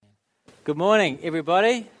Good morning,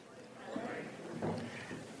 everybody.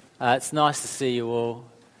 It's nice to see you all.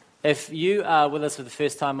 If you are with us for the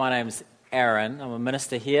first time, my name's Aaron. I'm a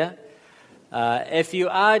minister here. If you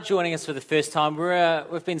are joining us for the first time,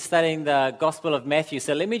 we've been studying the Gospel of Matthew,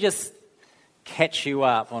 so let me just catch you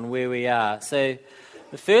up on where we are. So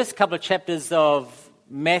the first couple of chapters of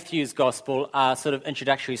Matthew's Gospel are sort of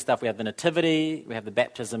introductory stuff. We have the Nativity, we have the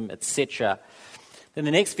baptism, etc. Then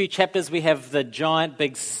the next few chapters, we have the giant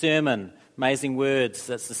big sermon, amazing words.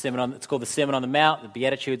 That's the sermon it's called the Sermon on the Mount, the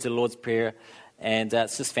Beatitudes, the Lord's Prayer, and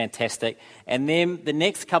it's just fantastic. And then the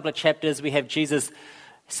next couple of chapters, we have Jesus.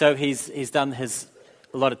 So he's done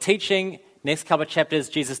a lot of teaching. Next couple of chapters,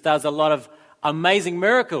 Jesus does a lot of amazing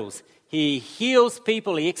miracles. He heals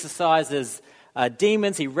people, he exorcises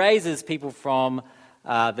demons, he raises people from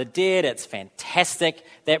the dead. It's fantastic.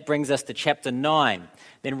 That brings us to chapter 9.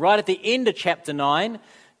 Then right at the end of chapter 9,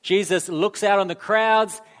 Jesus looks out on the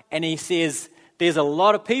crowds and he says, there's a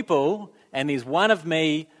lot of people and there's one of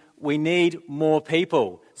me. We need more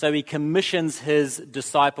people. So he commissions his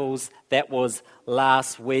disciples. That was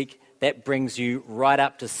last week. That brings you right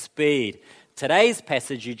up to speed. Today's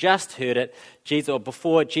passage, you just heard it,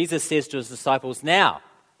 Jesus says to his disciples, now,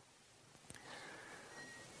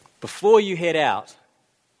 before you head out,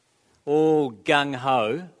 all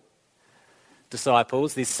gung-ho,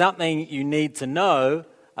 disciples, there's something you need to know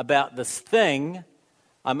about this thing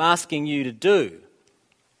I'm asking you to do.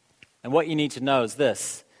 And what you need to know is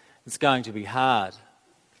this: it's going to be hard.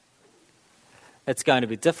 It's going to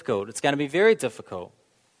be difficult. It's going to be very difficult.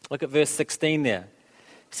 Look at verse 16 there.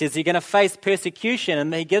 He says you're going to face persecution,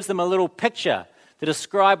 and he gives them a little picture to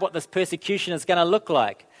describe what this persecution is going to look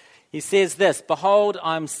like. He says this: behold,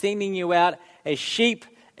 I'm sending you out as sheep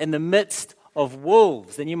in the midst of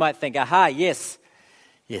wolves. And you might think, aha, yes,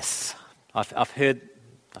 I've heard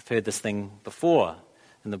this thing before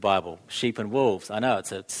in the Bible, sheep and wolves. I know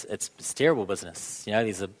it's terrible business. You know,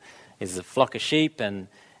 there's a flock of sheep and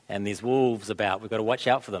there's wolves about. We've got to watch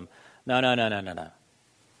out for them. No.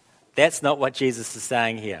 That's not what Jesus is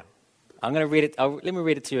saying here. I'm going to read it. Let me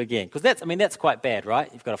read it to you again, because that's quite bad, right?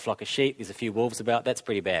 You've got a flock of sheep. There's a few wolves about. That's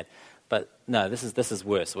pretty bad. But no, this is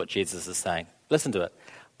worse. What Jesus is saying. Listen to it.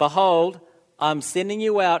 Behold, I'm sending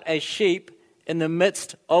you out as sheep in the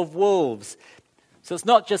midst of wolves. So it's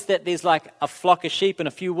not just that there's like a flock of sheep and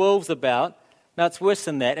a few wolves about. No, it's worse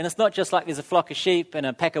than that. And it's not just like there's a flock of sheep and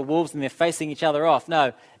a pack of wolves and they're facing each other off.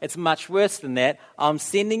 No, it's much worse than that. I'm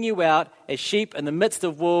sending you out as sheep in the midst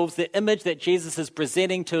of wolves. The image that Jesus is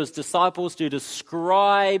presenting to his disciples to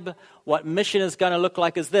describe what mission is going to look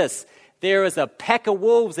like is this: there is a pack of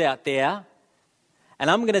wolves out there,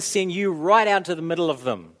 and I'm going to send you right out into the middle of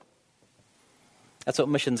them. That's what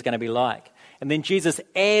mission's going to be like. And then Jesus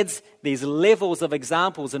adds these levels of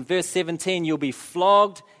examples. In verse 17, you'll be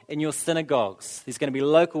flogged in your synagogues. There's going to be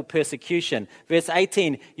local persecution. Verse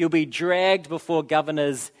 18, you'll be dragged before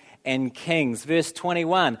governors and kings. Verse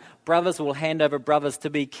 21, brothers will hand over brothers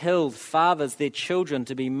to be killed, fathers their children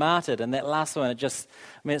to be martyred. And that last one,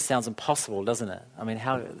 it sounds impossible, doesn't it? I mean,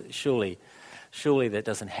 surely that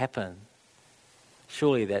doesn't happen.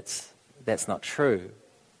 Surely that's not true.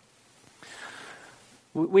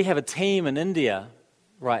 We have a team in India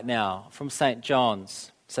right now from St.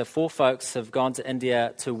 John's. So 4 folks have gone to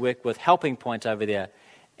India to work with Helping Point over there.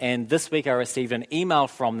 And this week I received an email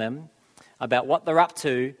from them about what they're up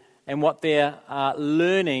to and what they're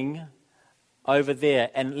learning over there.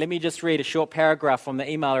 And let me just read a short paragraph from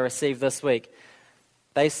the email I received this week.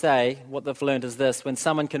 They say what they've learned is this: when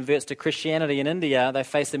someone converts to Christianity in India, they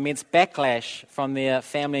face immense backlash from their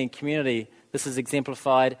family and community. This is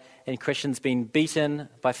exemplified in Christians being beaten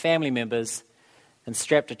by family members and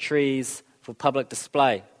strapped to trees for public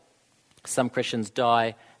display. Some Christians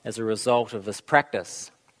die as a result of this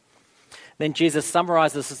practice. Then Jesus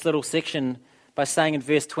summarizes this little section by saying in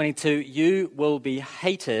verse 22, you will be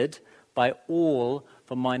hated by all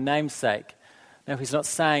for my name's sake. Now, he's not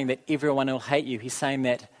saying that everyone will hate you. He's saying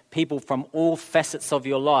that people from all facets of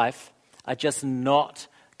your life are just not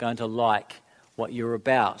going to like what you're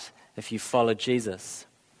about if you follow Jesus.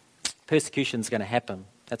 Persecution's going to happen.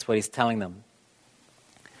 That's what he's telling them.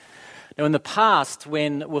 Now, in the past,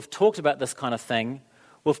 when we've talked about this kind of thing,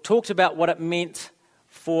 we've talked about what it means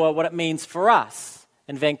for us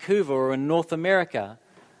in Vancouver or in North America.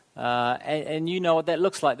 And you know what that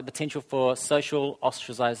looks like, the potential for social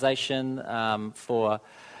ostracization, for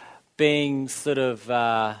being sort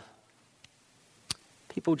of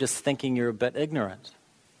people just thinking you're a bit ignorant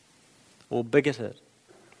or bigoted.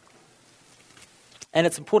 And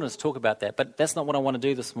it's important to talk about that, but that's not what I want to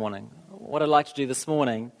do this morning. What I'd like to do this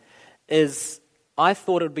morning is I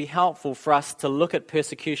thought it would be helpful for us to look at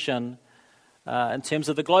persecution in terms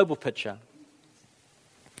of the global picture.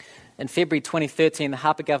 In February 2013, the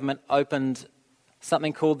Harper government opened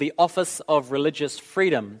something called the Office of Religious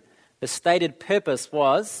Freedom. The stated purpose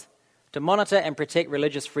was to monitor and protect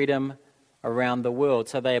religious freedom around the world.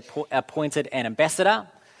 So they appointed an ambassador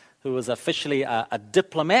who was officially a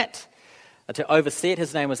diplomat to oversee it.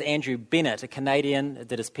 His name was Andrew Bennett, a Canadian,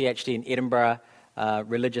 did his PhD in Edinburgh,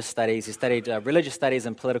 religious studies. He studied religious studies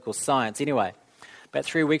and political science. Anyway, about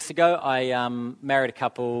 3 weeks ago, I married a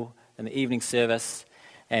couple in the evening service,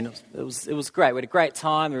 and it was great. We had a great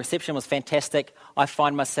time. The reception was fantastic. I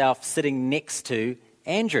find myself sitting next to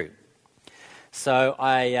Andrew. So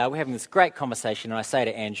we're having this great conversation, and I say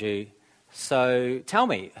to Andrew, so tell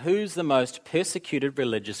me, who's the most persecuted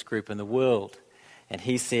religious group in the world? And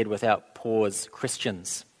he said, without pause,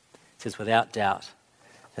 Christians. He says, without doubt,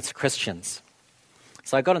 it's Christians.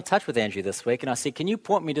 So I got in touch with Andrew this week, and I said, can you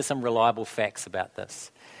point me to some reliable facts about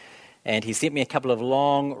this? And he sent me a couple of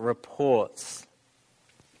long reports.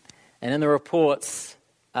 And in the reports,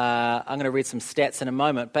 I'm going to read some stats in a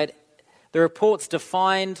moment, but the reports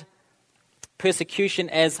defined persecution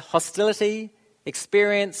as hostility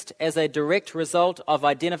experienced as a direct result of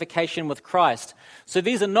identification with Christ. So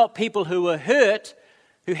these are not people who were hurt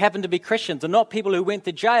who happened to be Christians. They're not people who went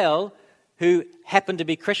to jail who happened to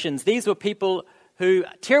be Christians. These were people who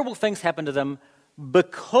terrible things happened to them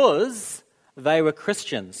because they were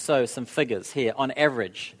Christians. So some figures here. On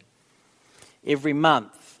average, every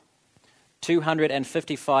month,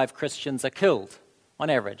 255 Christians are killed. On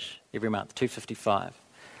average, every month, 255.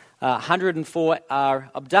 104 are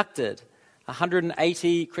abducted.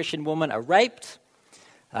 180 Christian women are raped,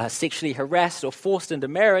 sexually harassed or forced into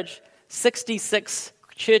marriage. 66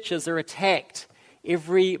 churches are attacked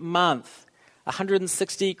every month.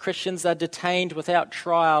 160 Christians are detained without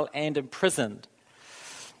trial and imprisoned.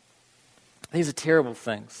 These are terrible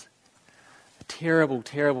things. Terrible,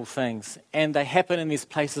 terrible things. And they happen in these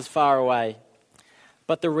places far away.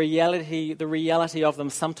 But the reality of them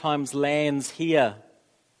sometimes lands here.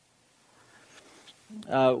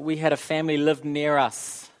 We had a family live near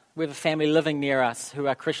us. We have a family living near us who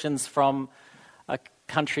are Christians from a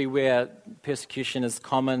country where persecution is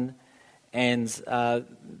common, and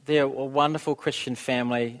they're a wonderful Christian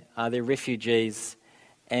family. They're refugees,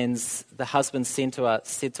 and the husband said to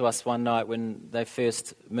us one night when they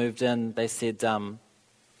first moved in, they said,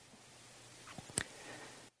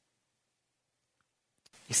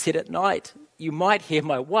 he said, at night you might hear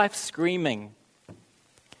my wife screaming.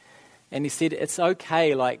 And he said, it's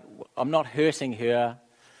okay, like, I'm not hurting her.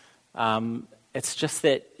 It's just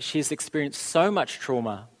that she's experienced so much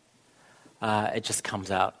trauma, it just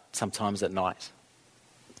comes out sometimes at night.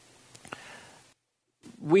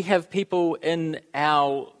 We have people in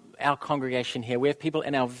our congregation here, we have people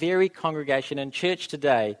in our very congregation in church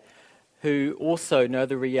today who also know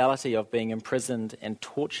the reality of being imprisoned and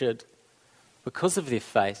tortured because of their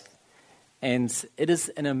faith. And it is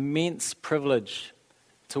an immense privilege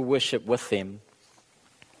to worship with them.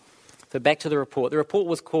 So back to the report. The report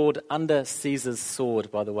was called Under Caesar's Sword,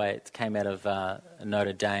 by the way. It came out of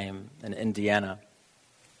Notre Dame in Indiana.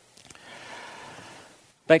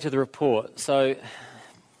 Back to the report. So,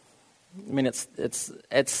 I mean,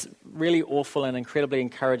 it's really awful and incredibly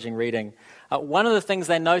encouraging reading. One of the things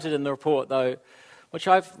they noted in the report, though, which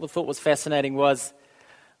I thought was fascinating, was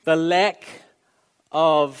the lack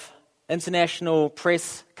of international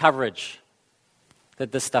press coverage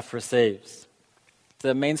that this stuff receives.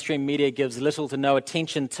 The mainstream media gives little to no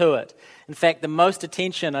attention to it. In fact, the most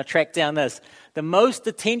attention, I tracked down this, the most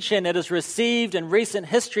attention it has received in recent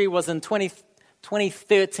history was in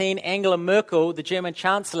 2013. Angela Merkel, the German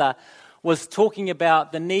Chancellor, was talking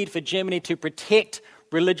about the need for Germany to protect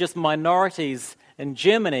religious minorities in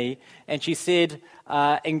Germany, and she said,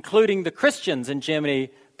 including the Christians in Germany,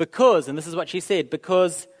 because, and this is what she said,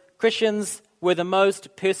 because Christians were the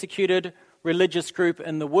most persecuted religious group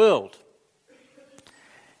in the world.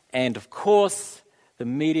 And of course, the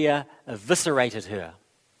media eviscerated her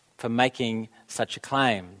for making such a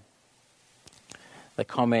claim. The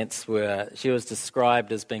comments were, she was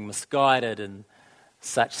described as being misguided, and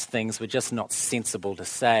such things were just not sensible to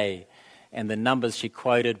say. And the numbers she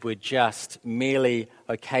quoted were just merely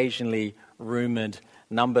occasionally rumoured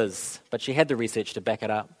numbers. But she had the research to back it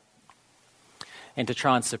up. And to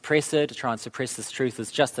try and suppress it, to try and suppress this truth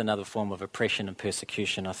is just another form of oppression and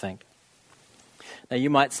persecution, I think. Now you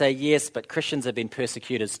might say, yes, but Christians have been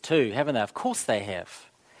persecutors too, haven't they? Of course they have.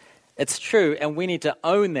 It's true, and we need to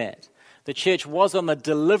own that. The church was on the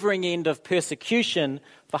delivering end of persecution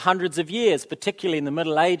for hundreds of years, particularly in the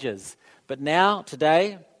Middle Ages. But now,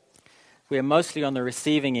 today, we are mostly on the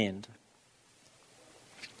receiving end.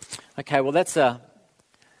 Okay, well, that's a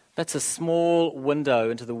small window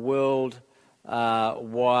into the world-wide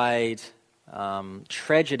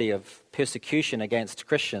tragedy of persecution against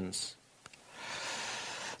Christians.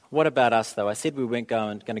 What about us, though? I said we weren't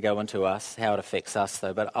going to go into us, how it affects us,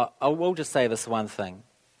 though, but I will just say this one thing.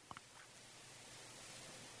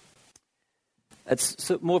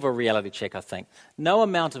 It's more of a reality check, I think. No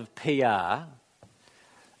amount of PR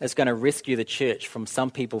is going to rescue the church from some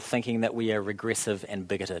people thinking that we are regressive and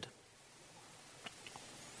bigoted.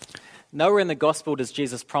 Nowhere in the gospel does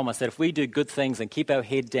Jesus promise that if we do good things and keep our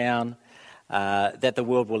head down, that the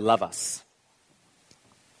world will love us.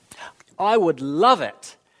 I would love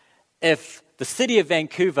it if the city of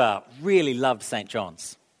Vancouver really loved St.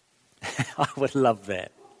 John's. I would love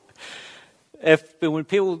that. When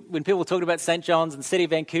people talked about St. John's and the city of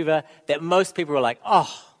Vancouver, that most people were like,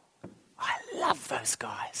 oh, I love those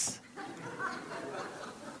guys.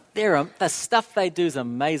 The stuff they do is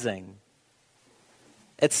amazing.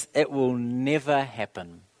 It will never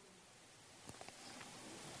happen.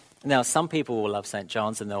 Now, some people will love St.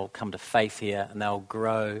 John's and they'll come to faith here and they'll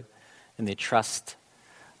grow in their trust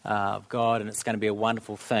of God, and it's going to be a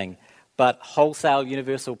wonderful thing. But wholesale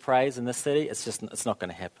universal praise in this city, it's not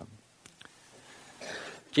going to happen.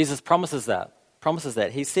 Jesus promises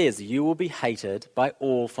that. He says, you will be hated by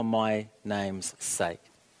all for my name's sake.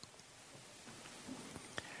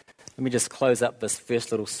 Let me just close up this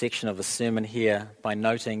first little section of the sermon here by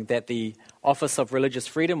noting that the Office of Religious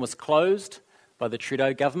Freedom was closed by the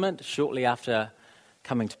Trudeau government shortly after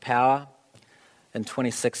coming to power. In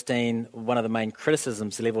 2016, one of the main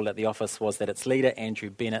criticisms levelled at the office was that its leader, Andrew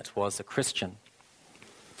Bennett, was a Christian.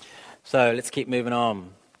 So let's keep moving on.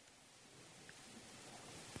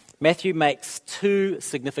 Matthew makes two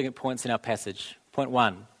significant points in our passage. Point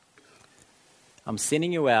one, I'm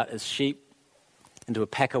sending you out as sheep into a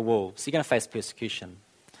pack of wolves. You're going to face persecution.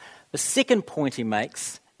 The second point he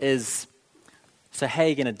makes is, so how are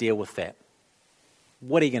you going to deal with that?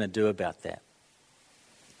 What are you going to do about that?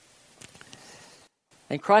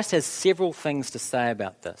 And Christ has several things to say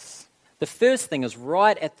about this. The first thing is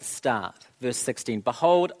right at the start, verse 16.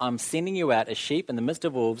 Behold, I'm sending you out as sheep in the midst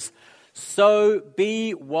of wolves, so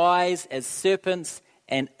be wise as serpents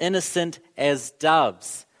and innocent as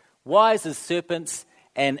doves. Wise as serpents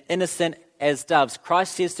and innocent as doves.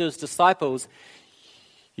 Christ says to his disciples,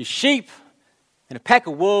 you sheep in a pack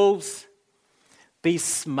of wolves, be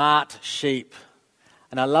smart sheep.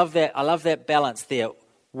 And I love that balance there,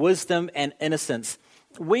 wisdom and innocence.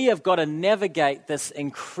 We have got to navigate this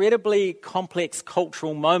incredibly complex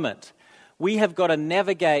cultural moment. We have got to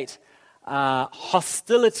navigate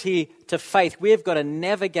hostility to faith. We have got to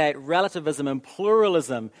navigate relativism and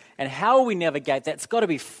pluralism. And how we navigate that's got to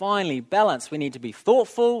be finely balanced. We need to be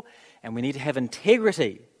thoughtful and we need to have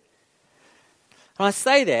integrity. And I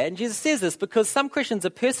say that, and Jesus says this because some Christians are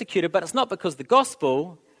persecuted, but it's not because of the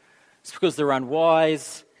gospel. It's because they're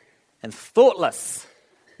unwise and thoughtless.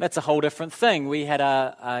 That's a whole different thing. We had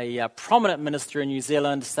a prominent minister in New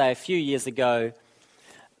Zealand say a few years ago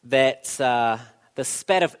that the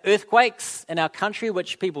spat of earthquakes in our country,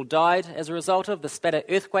 which people died as a result of, the spat of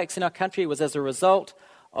earthquakes in our country was as a result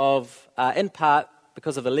of, in part,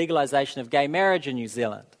 because of the legalization of gay marriage in New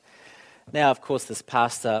Zealand. Now, of course, this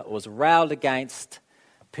pastor was railed against,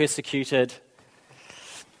 persecuted.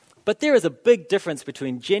 But there is a big difference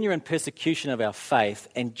between genuine persecution of our faith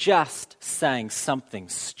and just saying something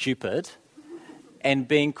stupid and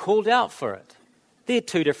being called out for it. They're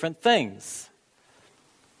two different things.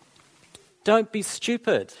 Don't be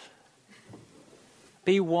stupid.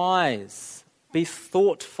 Be wise. Be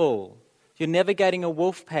thoughtful. You're navigating a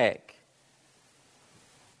wolf pack.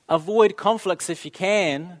 Avoid conflicts if you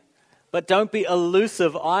can, but don't be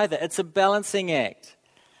elusive either. It's a balancing act.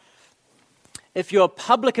 If you're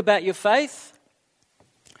public about your faith,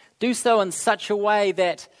 do so in such a way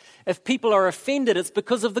that if people are offended, it's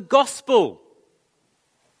because of the gospel.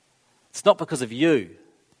 It's not because of you.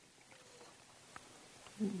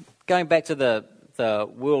 Going back to the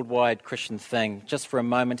worldwide Christian thing, just for a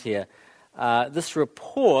moment here, this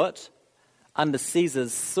report, Under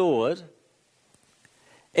Caesar's Sword,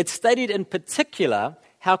 it stated in particular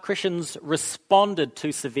how Christians responded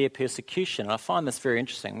to severe persecution. And I find this very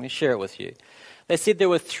interesting. Let me share it with you. They said there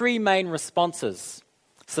were three main responses: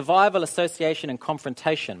 survival, association, and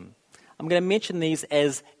confrontation. I'm going to mention these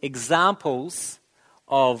as examples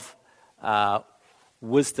of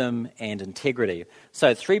wisdom and integrity.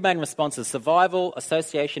 So three main responses: survival,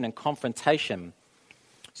 association, and confrontation.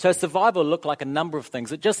 So survival looked like a number of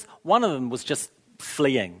things. One of them was just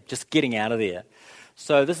fleeing, just getting out of there.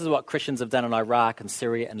 So this is what Christians have done in Iraq and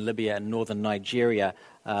Syria and Libya and northern Nigeria.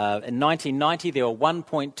 In 1990, there were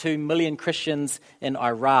 1.2 million Christians in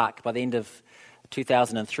Iraq. By the end of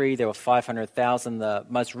 2003, there were 500,000. The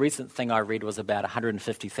most recent thing I read was about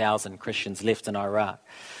 150,000 Christians left in Iraq.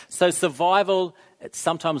 So survival, it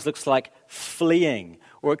sometimes looks like fleeing,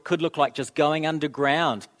 or it could look like just going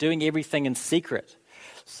underground, doing everything in secret.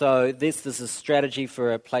 So this is a strategy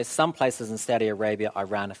for some places in Saudi Arabia,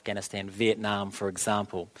 Iran, Afghanistan, Vietnam, for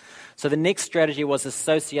example. So the next strategy was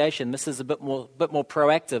association. This is a bit more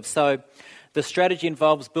proactive. So the strategy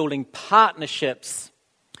involves building partnerships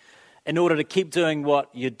in order to keep doing what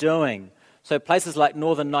you're doing. So places like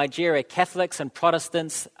northern Nigeria, Catholics and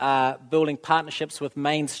Protestants are building partnerships with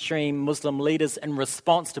mainstream Muslim leaders in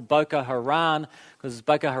response to Boko Haram, because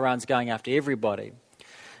Boko Haram's going after everybody.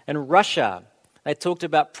 In Russia, they talked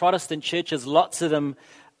about Protestant churches. Lots of them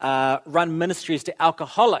run ministries to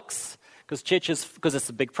alcoholics, because it's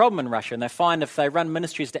a big problem in Russia. And they find if they run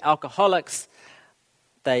ministries to alcoholics,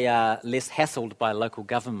 they are less hassled by local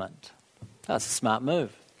government. That's a smart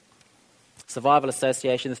move. Survival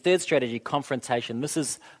association. The third strategy, confrontation. This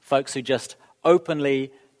is folks who just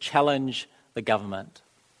openly challenge the government,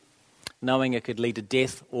 knowing it could lead to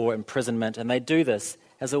death or imprisonment, and they do this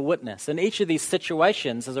as a witness. In each of these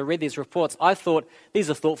situations, as I read these reports, I thought these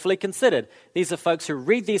are thoughtfully considered. These are folks who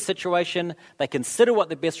read their situation, they consider what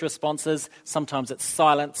the best response is. Sometimes it's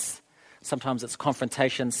silence, sometimes it's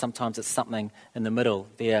confrontation, sometimes it's something in the middle.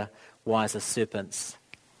 They're wise as serpents,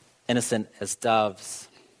 innocent as doves.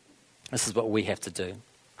 This is what we have to do.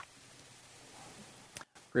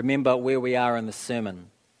 Remember where we are in the sermon.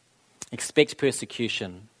 Expect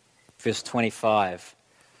persecution. Verse 25.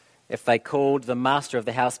 If they called the master of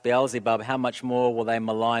the house Beelzebub, how much more will they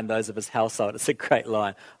malign those of his household? It's a great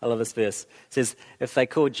line. I love this verse. It says, if they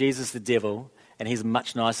called Jesus the devil, and he's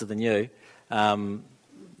much nicer than you,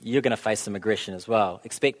 you're going to face some aggression as well.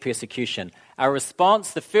 Expect persecution. Our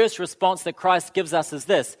response, the first response that Christ gives us is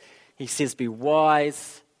this. He says, be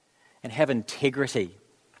wise and have integrity.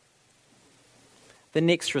 The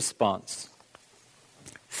next response,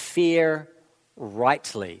 fear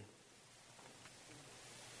rightly.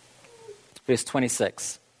 Verse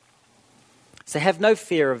 26. So have no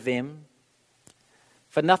fear of them,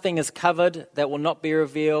 for nothing is covered that will not be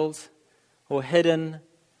revealed, or hidden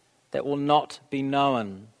that will not be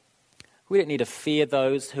known. We don't need to fear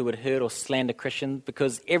those who would hurt or slander Christians,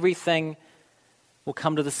 because everything will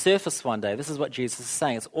come to the surface one day. This is what Jesus is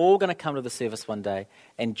saying. It's all going to come to the surface one day,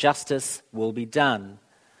 and justice will be done.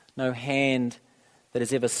 No hand that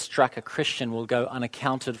has ever struck a Christian will go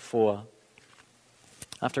unaccounted for.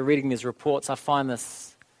 After reading these reports, I find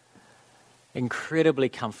this incredibly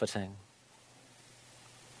comforting.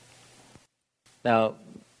 Now,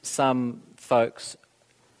 some folks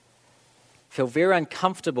feel very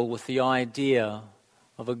uncomfortable with the idea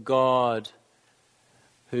of a God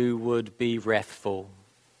who would be wrathful,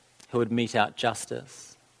 who would mete out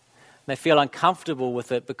justice. They feel uncomfortable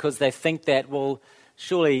with it because they think that, well,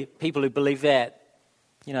 surely people who believe that,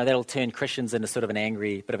 that'll turn Christians into sort of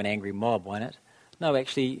bit of an angry mob, won't it? No,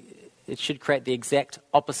 actually, it should create the exact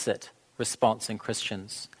opposite response in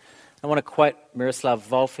Christians. I want to quote Miroslav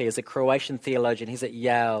Volf. He's a Croatian theologian. He's at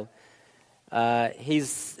Yale.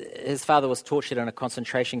 His father was tortured in a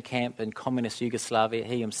concentration camp in communist Yugoslavia.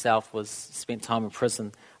 He himself spent time in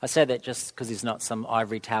prison. I say that just because he's not some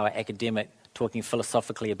ivory tower academic talking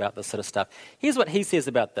philosophically about this sort of stuff. Here's what he says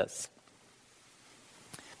about this.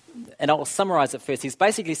 And I'll summarize it first. He's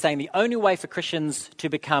basically saying the only way for Christians to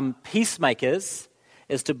become peacemakers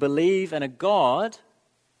is to believe in a God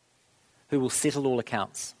who will settle all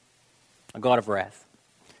accounts, a God of wrath.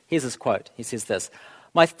 Here's his quote. He says this.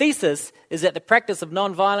 My thesis is that the practice of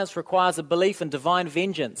nonviolence requires a belief in divine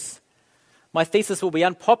vengeance. My thesis will be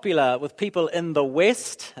unpopular with people in the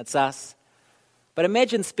West, that's us, but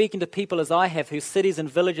imagine speaking to people as I have, whose cities and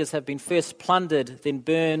villages have been first plundered, then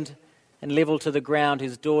burned and leveled to the ground,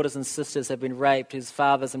 whose daughters and sisters have been raped, whose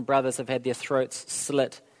fathers and brothers have had their throats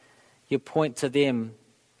slit. You point to them.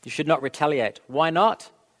 You should not retaliate. Why not?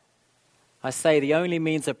 I say the only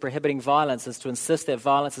means of prohibiting violence is to insist that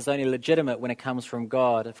violence is only legitimate when it comes from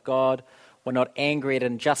God. If God were not angry at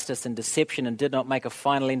injustice and deception and did not make a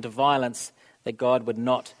final end to violence, that God would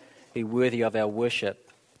not be worthy of our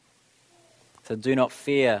worship. So do not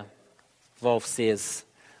fear, Wolf says.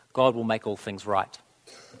 God will make all things right.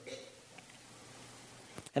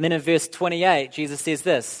 And then in verse 28, Jesus says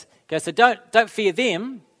this. He goes, so don't fear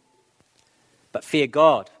them, but fear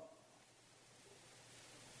God.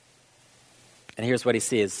 And here's what he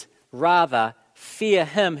says. Rather, fear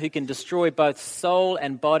him who can destroy both soul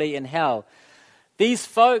and body in hell. These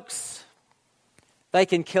folks, They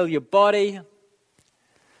can kill your body.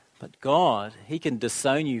 But God, He can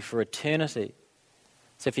disown you for eternity.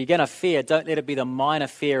 So if you're going to fear, don't let it be the minor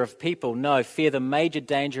fear of people. No, fear the major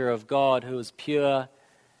danger of God, who is pure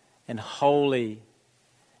and holy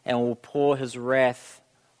and will pour His wrath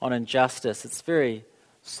on injustice. It's very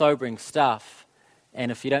sobering stuff.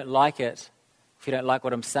 And if you don't like it, if you don't like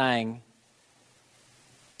what I'm saying,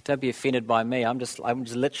 don't be offended by me. I'm just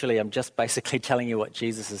basically telling you what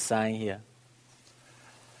Jesus is saying here.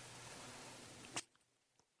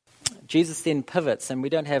 Jesus then pivots, and we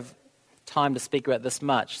don't have time to speak about this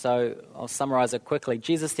much, so I'll summarize it quickly.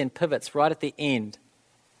 Jesus then pivots right at the end.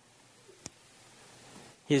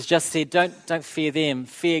 He's just said, don't fear them,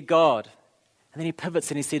 fear God. And then he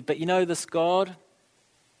pivots and he said, but you know this God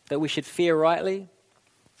that we should fear rightly?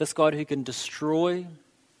 This God who can destroy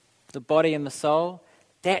the body and the soul?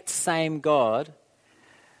 That same God,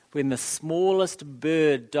 when the smallest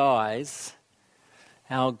bird dies,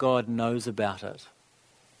 our God knows about it.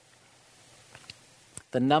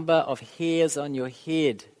 The number of hairs on your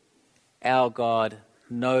head, our God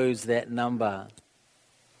knows that number.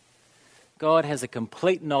 God has a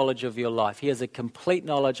complete knowledge of your life. He has a complete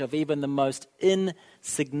knowledge of even the most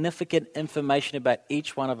insignificant information about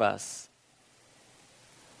each one of us.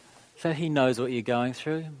 So He knows what you're going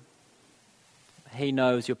through. He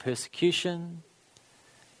knows your persecution.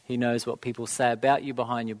 He knows what people say about you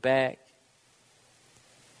behind your back.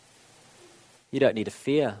 You don't need to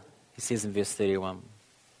fear, He says in verse 31.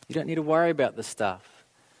 You don't need to worry about this stuff.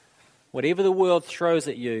 Whatever the world throws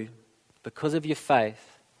at you, because of your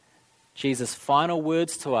faith, Jesus' final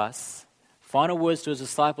words to us, final words to His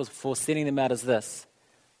disciples before sending them out is this: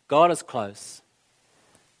 God is close.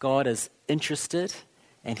 God is interested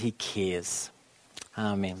and He cares.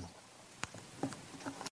 Amen.